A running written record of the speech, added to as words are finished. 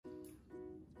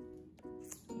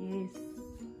Yes.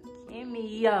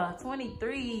 Kimmy,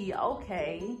 23.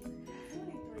 Okay.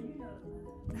 23, you know.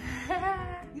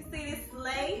 You see this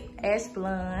slate? Ash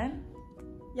blonde.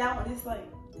 Y'all want this slate?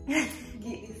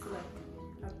 Get this slate.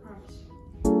 I promise you.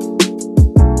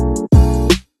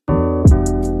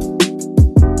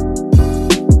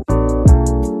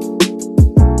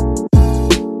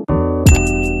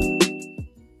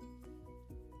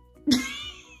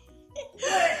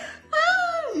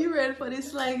 You ready for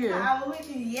this slate here?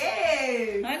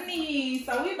 Yes. Honey,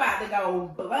 so we about to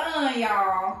go blonde,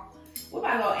 y'all. We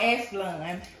about to go ash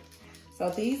blonde. So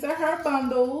these are her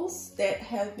bundles that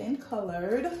have been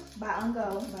colored. By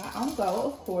Ungo. By Ungo,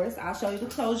 of course. I'll show you the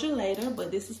closure later,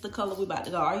 but this is the color we about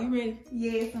to go. Are you ready?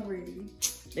 Yes, I'm ready.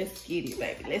 Let's get it,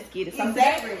 baby. Let's get it. So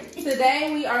Exactly.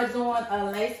 today we are doing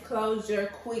a lace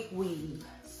closure quick weave.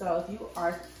 So if you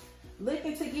are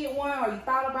looking to get one, or you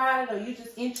thought about it, or you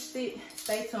just interested,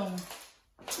 stay tuned.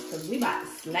 Because we about to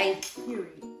slay.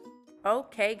 Period.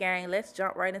 Okay, gang, let's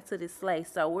jump right into this slay.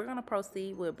 So we're going to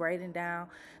proceed with braiding down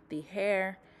the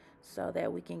hair so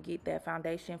that we can get that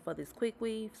foundation for this quick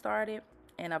weave started.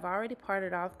 And I've already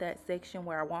parted off that section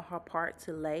where I want her part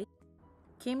to lay.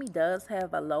 Kimmy does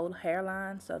have a low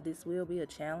hairline, so this will be a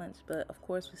challenge, but of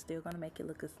course we're still going to make it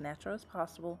look as natural as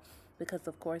possible because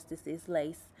of course this is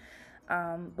lace.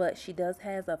 But she does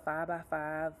has a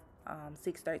 5x5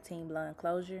 613 blonde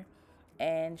closure,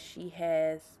 and she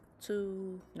has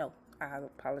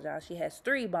she has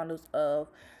 3 bundles of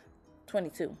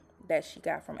 22 that she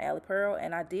got from Alley Pearl,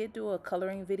 and I did do a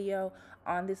coloring video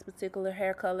on this particular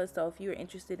hair color, so if you're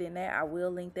interested in that, I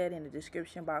will link that in the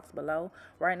description box below.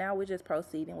 Right now we're just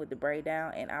proceeding with the braid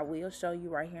down, and I will show you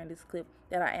right here in this clip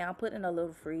that I am putting a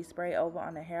little freeze spray over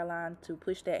on the hairline to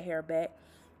push that hair back.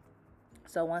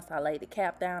 So once I lay the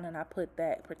cap down and I put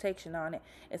that protection on it,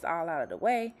 it's all out of the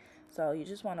way. So you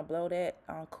just want to blow that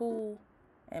on cool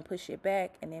and push it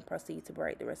back, and then proceed to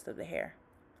braid the rest of the hair.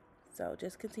 So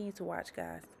just continue to watch,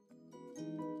 guys.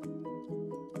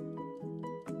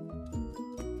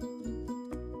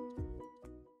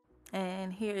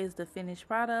 And here is the finished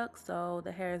product. So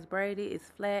the hair is braided, it's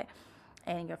flat,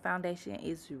 and your foundation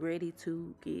is ready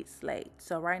to get slayed.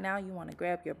 So right now you want to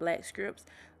grab your black strips.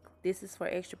 This is for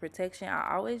extra protection.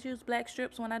 I always use black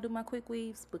strips when I do my quick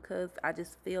weaves because I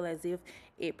just feel as if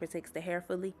it protects the hair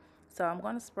fully. So I'm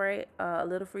going to spray a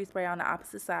little free spray on the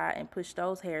opposite side and push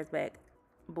those hairs back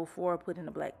before putting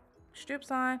the black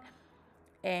strips on.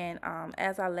 And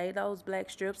as I lay those black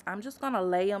strips, I'm just going to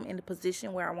lay them in the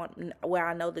position where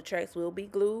I know the tracks will be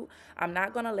glued. I'm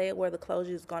not going to lay it where the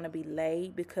closure is going to be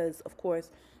laid because, of course,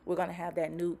 we're going to have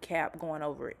that nude cap going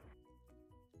over it.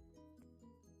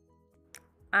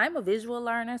 I'm a visual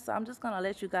learner, so I'm just going to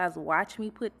let you guys watch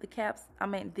me put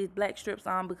the black strips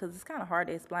on because it's kind of hard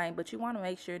to explain, but you want to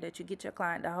make sure that you get your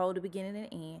client to hold the beginning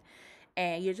and end,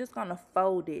 and you're just going to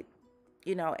fold it,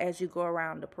 you know, as you go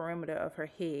around the perimeter of her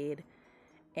head.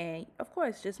 And of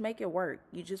course, just make it work.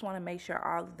 You just want to make sure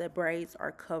all of the braids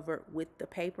are covered with the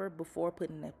paper before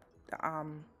putting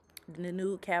the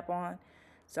nude cap on.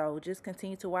 So just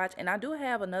continue to watch. And I do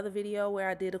have another video where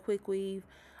I did a quick weave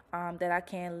that I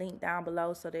can link down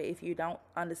below, so that if you don't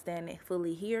understand it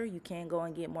fully here, you can go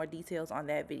and get more details on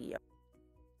that video.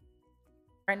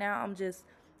 Right now I'm just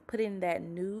putting that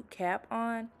nude cap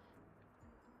on,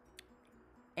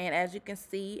 and as you can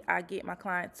see, I get my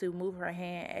client to move her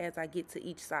hand as I get to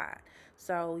each side.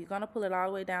 So you're going to pull it all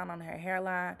the way down on her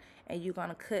hairline, and you're going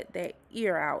to cut that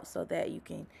ear out so that you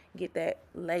can get that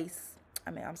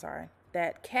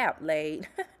that cap laid.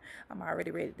 I'm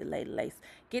already ready to lay the lace.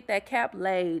 Get that cap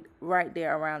laid right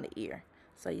there around the ear.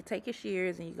 So you take your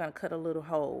shears and you're going to cut a little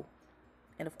hole.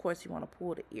 And of course you want to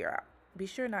pull the ear out. Be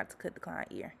sure not to cut the client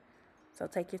ear. So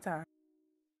take your time.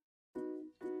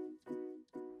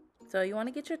 So you want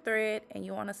to get your thread and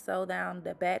you want to sew down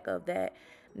the back of that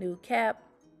nude cap.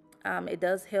 It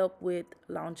does help with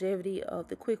longevity of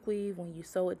the quick weave when you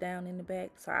sew it down in the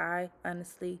back. So I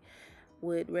honestly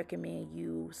would recommend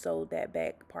you sew that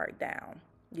back part down.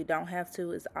 You don't have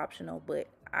to, it's optional, but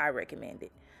I recommend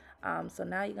it. So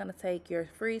now you're going to take your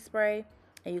freeze spray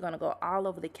and you're going to go all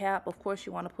over the cap. Of course,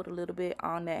 you want to put a little bit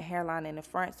on that hairline in the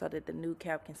front so that the nude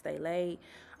cap can stay laid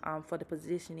for the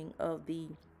positioning of the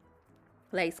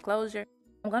lace closure.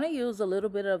 I'm going to use a little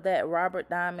bit of that Robert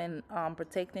Diamond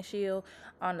protecting shield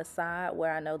on the side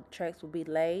where I know the tracks will be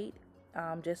laid,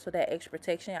 just for that extra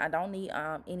protection. I don't need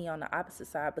any on the opposite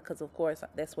side because of course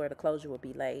that's where the closure will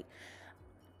be laid.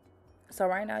 So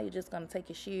right now you're just going to take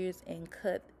your shears and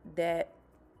cut that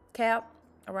cap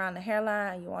around the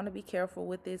hairline. You want to be careful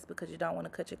with this because you don't want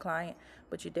to cut your client,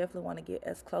 but you definitely want to get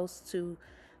as close to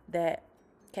that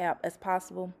cap as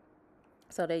possible.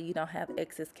 so that you don't have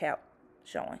excess cap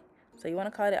showing. So you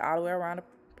want to cut it all the way around the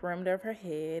perimeter of her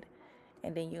head,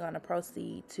 and then you're going to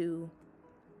proceed to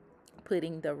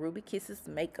putting the Ruby Kisses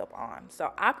makeup on.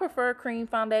 So I prefer cream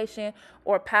foundation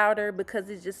or powder because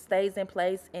it just stays in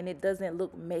place and it doesn't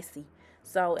look messy.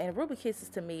 So, and Ruby Kisses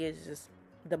to me is just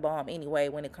the bomb anyway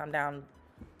when it comes down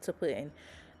to putting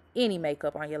any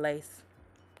makeup on your lace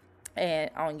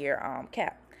and on your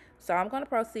cap. So I'm going to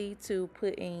proceed to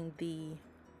putting the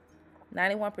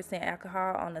 91%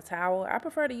 alcohol on the towel. I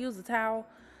prefer to use a towel.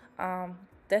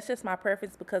 That's just my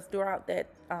preference because throughout that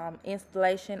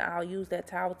installation, I'll use that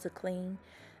towel to clean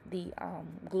the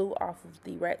glue off of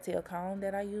the rat tail cone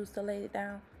that I use to lay it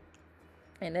down.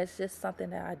 And that's just something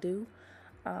that I do.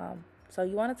 So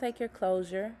you want to take your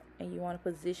closure and you want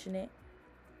to position it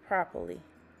properly,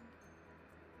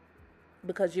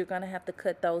 because you're going to have to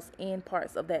cut those end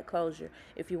parts of that closure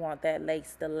if you want that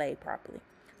lace to lay properly.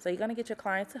 So you're going to get your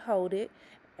client to hold it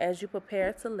as you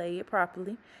prepare to lay it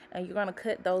properly, and you're going to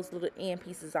cut those little end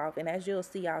pieces off. And as you'll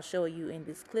see, I'll show you in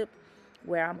this clip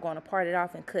where I'm going to part it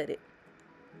off and cut it.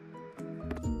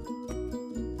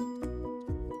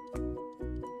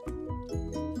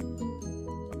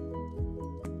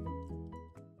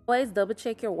 Always double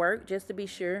check your work just to be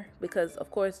sure, because of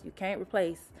course you can't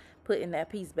replace putting that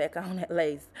piece back on that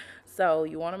lace. So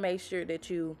you want to make sure that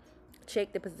you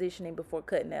check the positioning before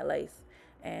cutting that lace,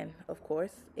 and of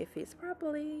course it fits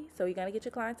properly. So you're going to get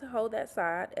your client to hold that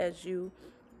side as you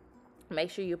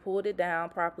make sure you pulled it down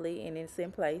properly and it's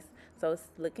in place so it's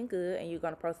looking good, and you're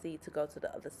going to proceed to go to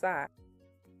the other side.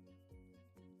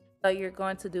 So you're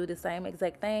going to do the same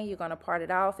exact thing. You're going to part it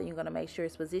off and you're going to make sure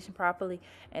it's positioned properly,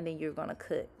 and then you're going to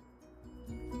cut.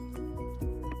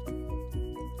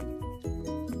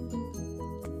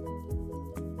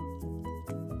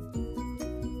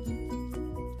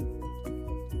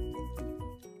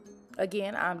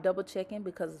 Again, I'm double checking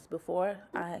because before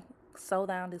I sew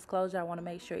down this closure, I want to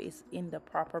make sure it's in the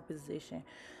proper position.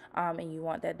 And you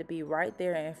want that to be right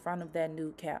there in front of that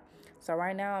nude cap. So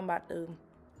right now I'm about to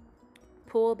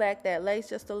pull back that lace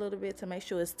just a little bit to make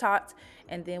sure it's taut,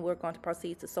 and then we're going to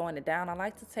proceed to sewing it down. I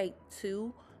like to take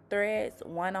 2 threads,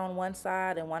 one on one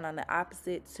side and one on the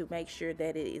opposite, to make sure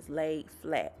that it is laid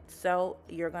flat. So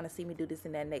you're going to see me do this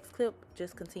in that next clip.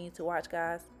 Just continue to watch,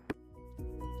 guys.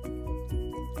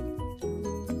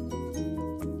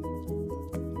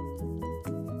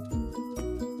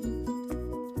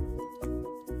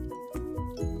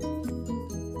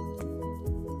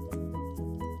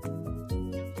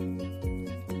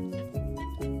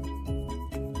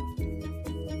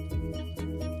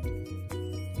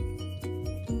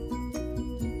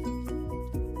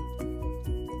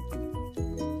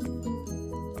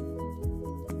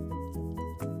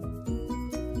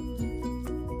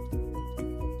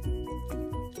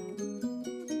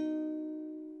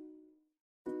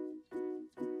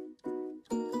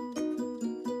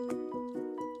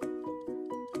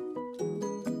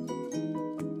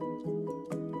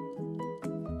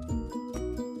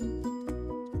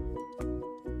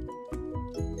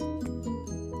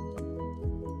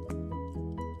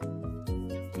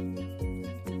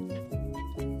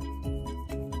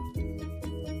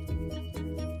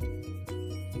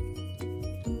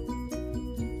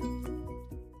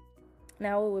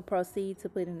 Now we will proceed to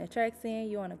putting the tracks in.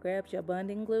 You want to grab your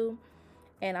bonding glue,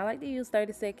 and I like to use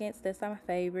 30 seconds. That's my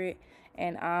favorite.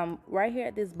 And right here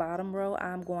at this bottom row,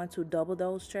 I'm going to double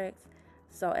those tracks.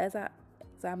 So as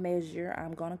I measure,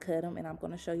 I'm going to cut them, and I'm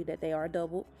going to show you that they are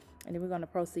doubled, and then we're going to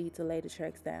proceed to lay the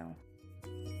tracks down.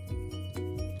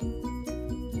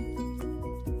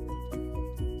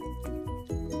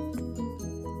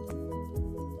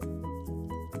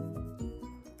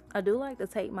 I do like to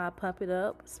take my Pump It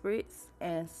Up spritz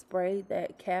and spray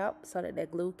that cap so that that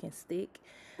glue can stick,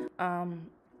 and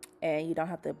you don't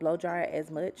have to blow dry it as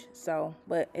much. So,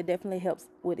 but it definitely helps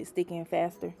with it sticking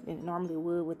faster than it normally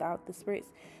would without the spritz.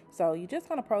 So you're just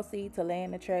going to proceed to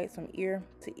laying the tracks from ear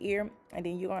to ear, and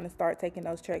then you're going to start taking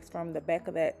those tracks from the back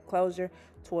of that closure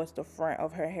towards the front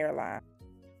of her hairline.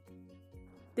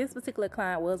 This particular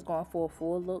client was going for a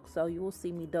full look, so you will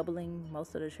see me doubling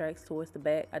most of the tracks towards the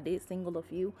back. I did single a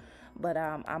few, but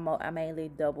I mainly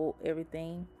doubled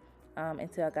everything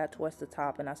until I got towards the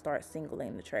top, and I start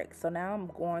singling the tracks. So now I'm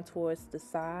going towards the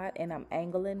side, and I'm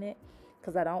angling it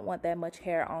because I don't want that much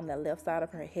hair on the left side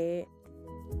of her head.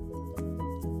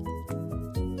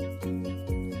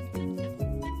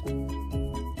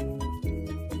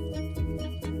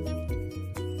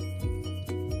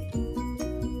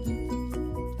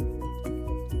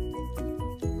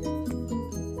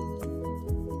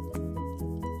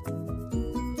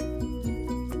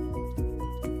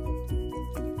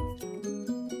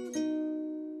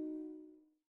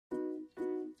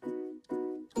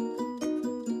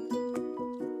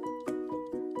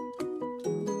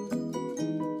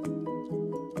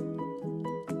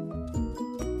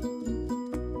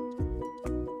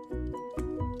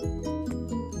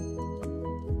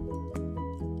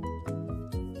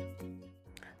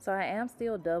 So I am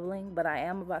still doubling, but I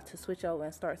am about to switch over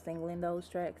and start singling those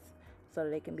tracks so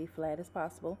that they can be flat as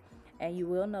possible. And you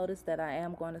will notice that I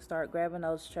am going to start grabbing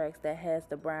those tracks that has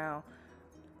the brown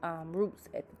roots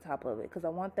at the top of it, because I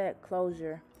want that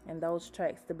closure and those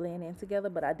tracks to blend in together,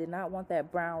 but I did not want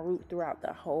that brown root throughout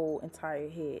the whole entire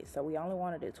head, so we only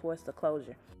wanted it towards the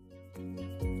closure.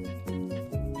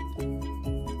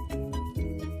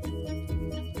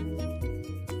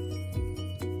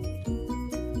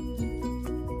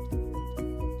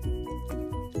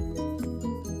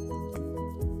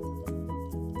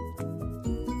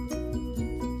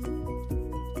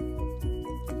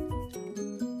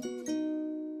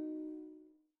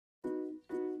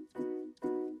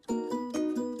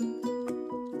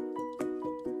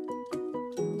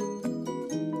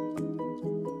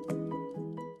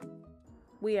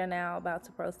 We are now about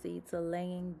to proceed to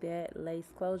laying that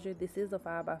lace closure. This is a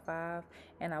 5x5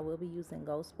 and I will be using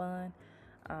Ghost Spun.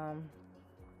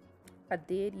 I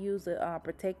did use a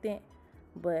protectant,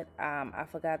 but I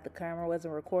forgot the camera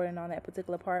wasn't recording on that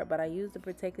particular part, but I used the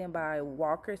protectant by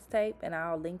Walker's tape and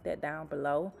I'll link that down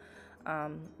below.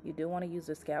 You do want to use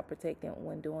a scalp protectant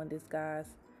when doing this, guys.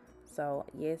 So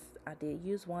yes, I did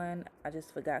use one. I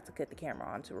just forgot to cut the camera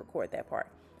on to record that part,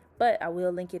 but I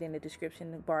will link it in the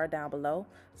description bar down below.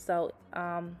 So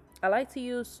I like to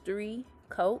use 3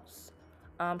 coats,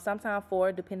 sometimes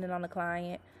 4 depending on the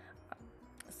client.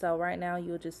 So right now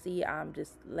you'll just see I'm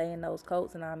just laying those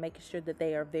coats and I'm making sure that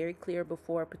they are very clear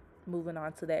before moving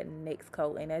on to that next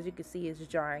coat. And as you can see, it's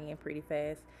drying in pretty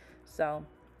fast. So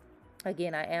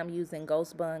again, I am using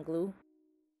Ghost Spun glue.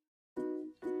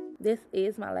 This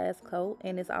is my last coat,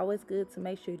 and it's always good to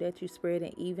make sure that you spread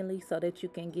it evenly so that you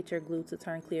can get your glue to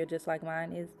turn clear just like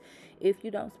mine is. If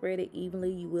you don't spread it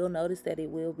evenly, you will notice that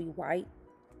it will be white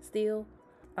still,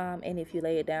 and if you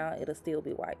lay it down, it'll still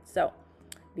be white. So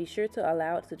be sure to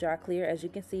allow it to dry clear. As you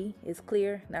can see, it's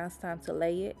clear. Now it's time to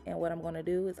lay it, and what I'm going to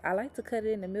do is I like to cut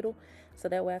it in the middle so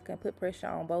that way I can put pressure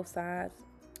on both sides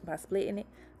by splitting it.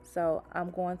 So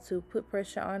I'm going to put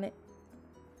pressure on it,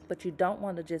 but you don't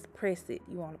want to just press it.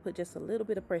 You want to put just a little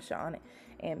bit of pressure on it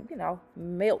and, you know,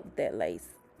 melt that lace.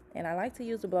 And I like to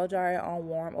use the blow dryer on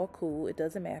warm or cool. It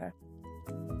doesn't matter.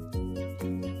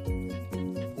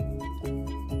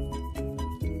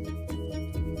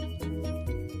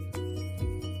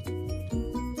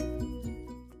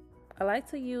 I like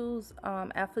to use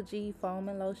Alpha G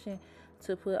foaming lotion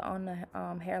to put on the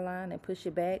hairline and push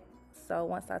it back. So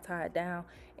once I tie it down,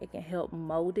 it can help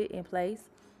mold it in place.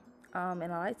 And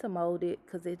I like to mold it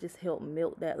because it just helps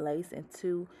melt that lace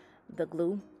into the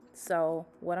glue. So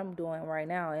what I'm doing right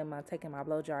now, I'm taking my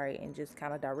blow dryer and just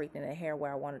kind of directing the hair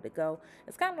where I want it to go.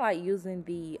 It's kind of like using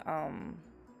the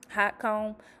hot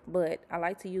comb, but I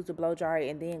like to use the blow dryer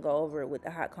and then go over it with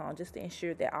the hot comb just to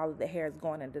ensure that all of the hair is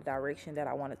going in the direction that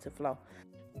I want it to flow.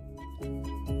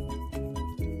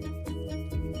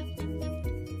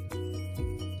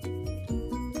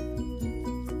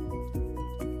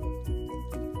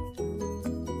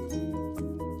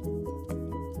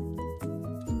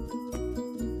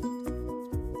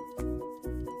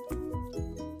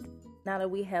 Now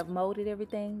that we have molded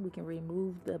everything, we can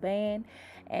remove the band,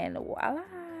 and voila,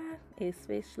 it's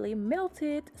officially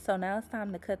melted. So now it's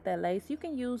time to cut that lace. You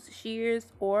can use shears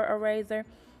or a razor.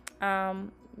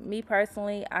 Me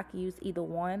personally, I can use either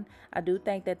one. I do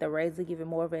think that the razor gives it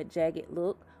more of a jagged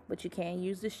look, but you can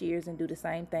use the shears and do the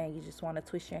same thing. You just want to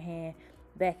twist your hand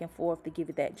back and forth to give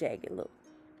it that jagged look.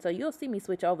 So you'll see me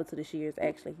switch over to the shears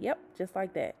actually. Yep, just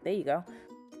like that. There you go.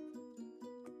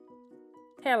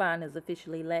 Hairline is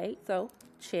officially laid, so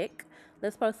check.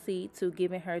 Let's proceed to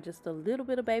giving her just a little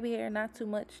bit of baby hair, not too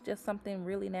much, just something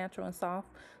really natural and soft.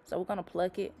 So we're going to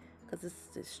pluck it because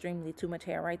it's extremely too much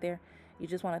hair right there. You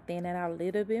just want to thin that out a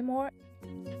little bit more.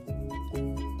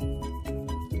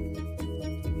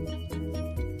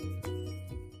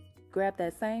 Grab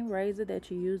that same razor that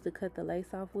you used to cut the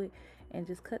lace off with and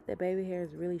just cut the baby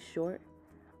hairs really short.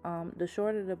 The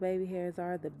shorter the baby hairs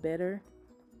are, the better.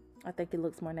 I think it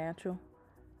looks more natural.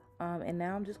 And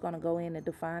now I'm just going to go in and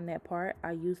define that part.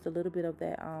 I used a little bit of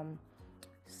that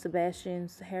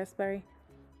Sebastian's hairspray.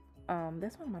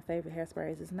 That's one of my favorite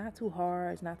hairsprays. It's not too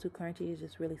hard, it's not too crunchy, it's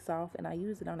just really soft. And I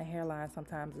use it on the hairline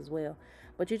sometimes as well.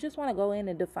 But you just want to go in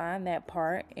and define that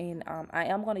part. And I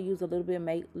am going to use a little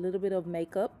bit of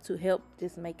makeup to help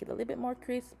just make it a little bit more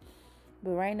crisp.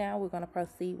 But right now we're going to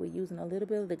proceed with using a little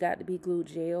bit of the Got2B glue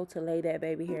gel to lay that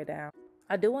baby hair down.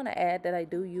 I do want to add that I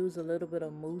do use a little bit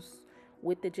of mousse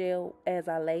with the gel as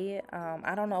I lay it.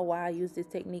 I don't know why I use this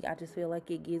technique. I just feel like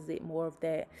it gives it more of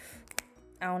that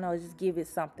I don't know, it just give it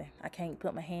something. I can't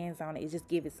put my hands on it. It just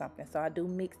give it something. So I do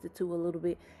mix the two a little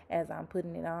bit as I'm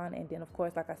putting it on. And then, of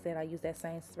course, like I said, I use that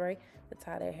same spray to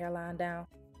tie that hairline down.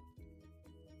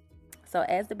 So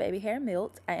as the baby hair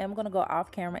melts, I am going to go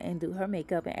off camera and do her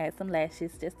makeup and add some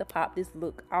lashes just to pop this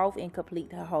look off and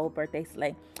complete her whole birthday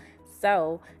slay.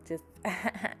 So just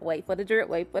wait for the drip,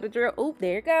 wait for the drip. Oop,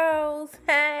 there it goes.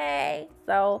 Hey!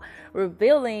 So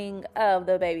revealing of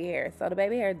the baby hair. So the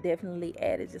baby hair definitely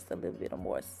added just a little bit of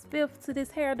more spiff to this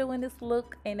hair doing this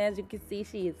look. And as you can see,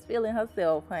 she is feeling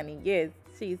herself, honey. Yes,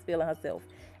 she's feeling herself.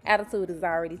 Attitude is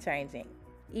already changing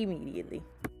immediately.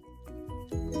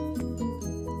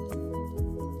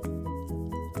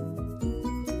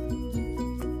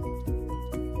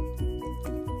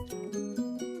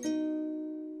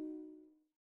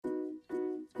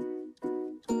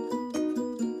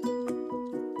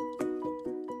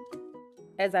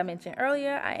 As I mentioned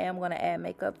earlier, I am going to add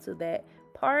makeup to that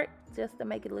part just to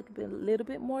make it look a little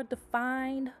bit more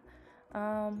defined.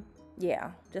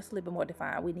 Yeah, just a little bit more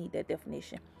defined. We need that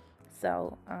definition.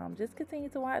 So just continue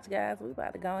to watch, guys. We're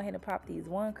about to go ahead and pop these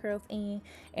wand curls in.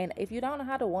 And if you don't know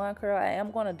how to wand curl, I am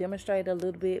going to demonstrate a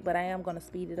little bit, but I am going to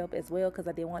speed it up as well because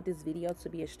I didn't want this video to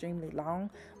be extremely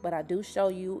long. But I do show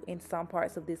you in some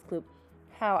parts of this clip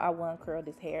how I wand curl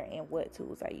this hair and what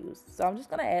tools I use. So I'm just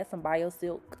going to add some Bio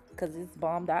Silk because it's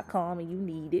bomb.com and you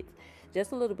need it.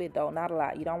 Just a little bit though, not a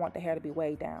lot. You don't want the hair to be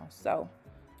way down. So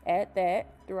add that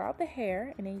throughout the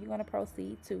hair and then you're going to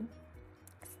proceed to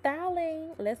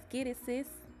styling. Let's get it, sis.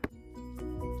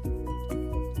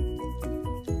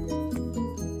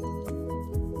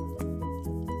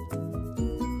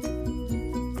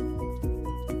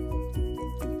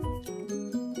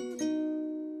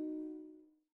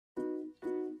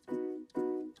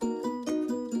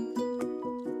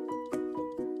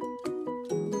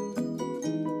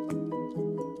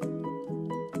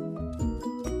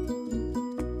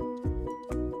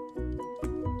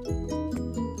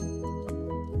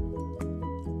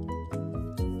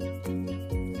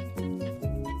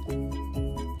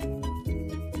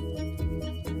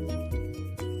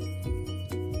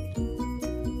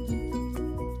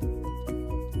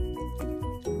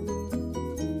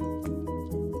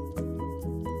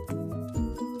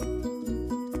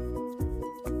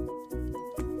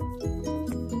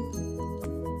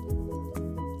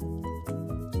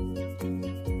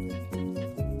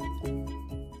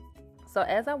 So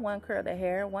as I wand curl the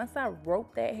hair, once I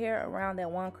rope that hair around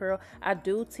that wand curl, I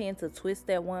do tend to twist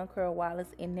that wand curl while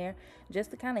it's in there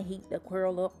just to kind of heat the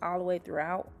curl up all the way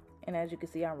throughout. And as you can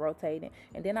see, I'm rotating.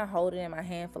 And then I hold it in my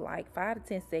hand for like 5 to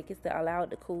 10 seconds to allow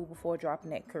it to cool before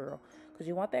dropping that curl. Because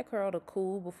you want that curl to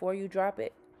cool before you drop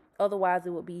it. Otherwise, it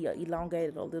would be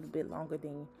elongated a little bit longer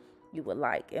than you would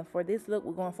like. And for this look,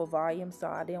 we're going for volume. So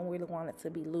I didn't really want it to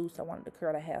be loose. I wanted the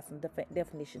curl to have some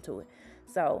definition to it.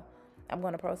 So I'm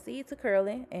going to proceed to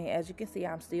curling, and as you can see,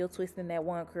 I'm still twisting that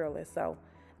one curler. So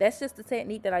that's just the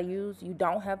technique that I use. You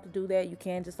don't have to do that. You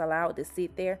can just allow it to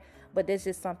sit there, but that's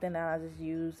just something that I just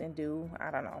use and do.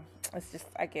 I don't know. It's just,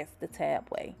 I guess, the tab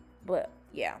way. But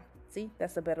yeah, see,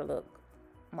 that's a better look.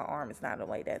 My arm is not in the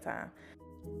way that time.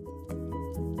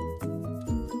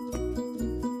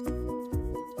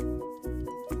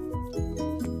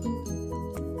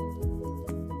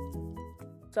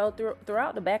 So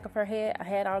throughout the back of her head, I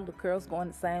had all the curls going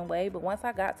the same way. But once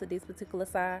I got to this particular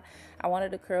side, I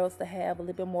wanted the curls to have a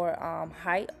little bit more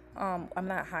height. A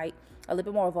little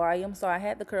bit more volume. So I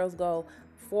had the curls go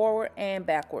forward and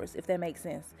backwards, if that makes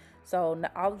sense. So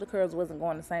all of the curls wasn't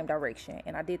going the same direction.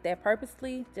 And I did that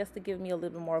purposely just to give me a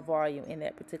little bit more volume in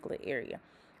that particular area.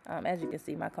 As you can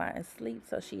see, my client is asleep,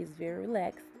 so she is very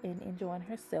relaxed and enjoying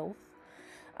herself.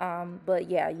 But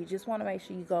yeah, you just want to make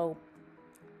sure you go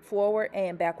forward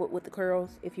and backward with the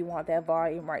curls if you want that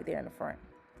volume right there in the front.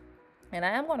 And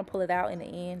I am going to pull it out in the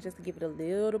end just to give it a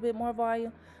little bit more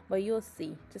volume, but you'll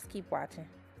see. Just keep watching.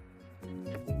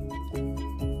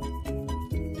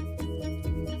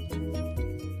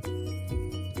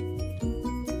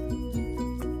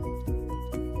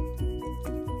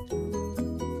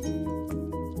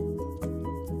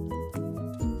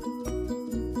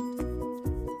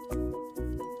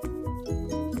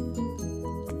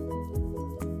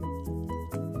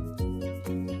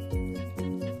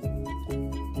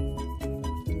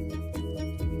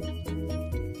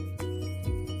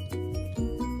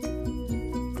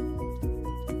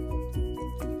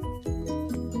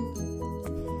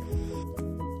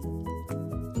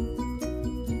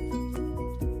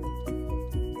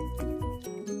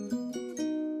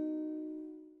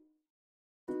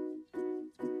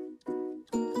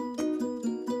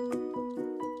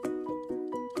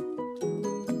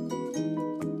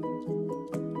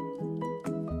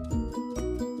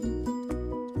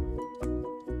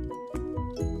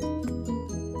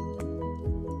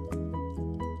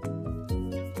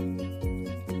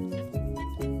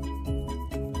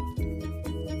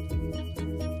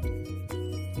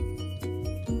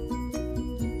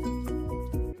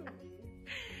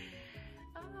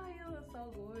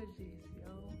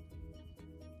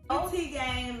 LWT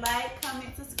gang, like,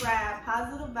 comment, subscribe,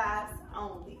 positive vibes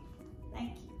only.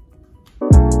 Thank you.